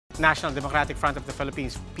National Democratic Front of the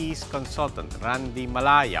Philippines peace consultant Randy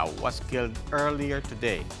Malayao was killed earlier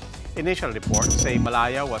today. Initial reports say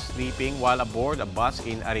Malayao was sleeping while aboard a bus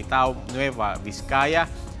in Aritao, Nueva Vizcaya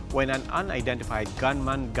when an unidentified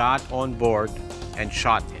gunman got on board and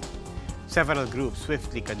shot him. Several groups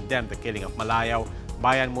swiftly condemned the killing of Malayao.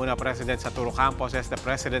 Bayan Muna President Saturo Campos says the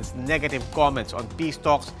president's negative comments on peace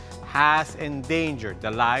talks has endangered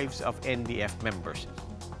the lives of NDF members.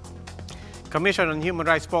 Commission on Human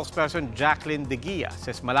Rights spokesperson Jacqueline De Guia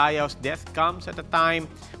says Malayao's death comes at a time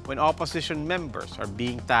when opposition members are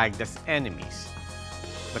being tagged as enemies.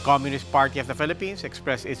 The Communist Party of the Philippines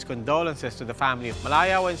expressed its condolences to the family of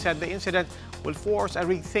Malayao and said the incident will force a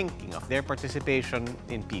rethinking of their participation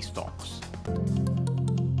in peace talks.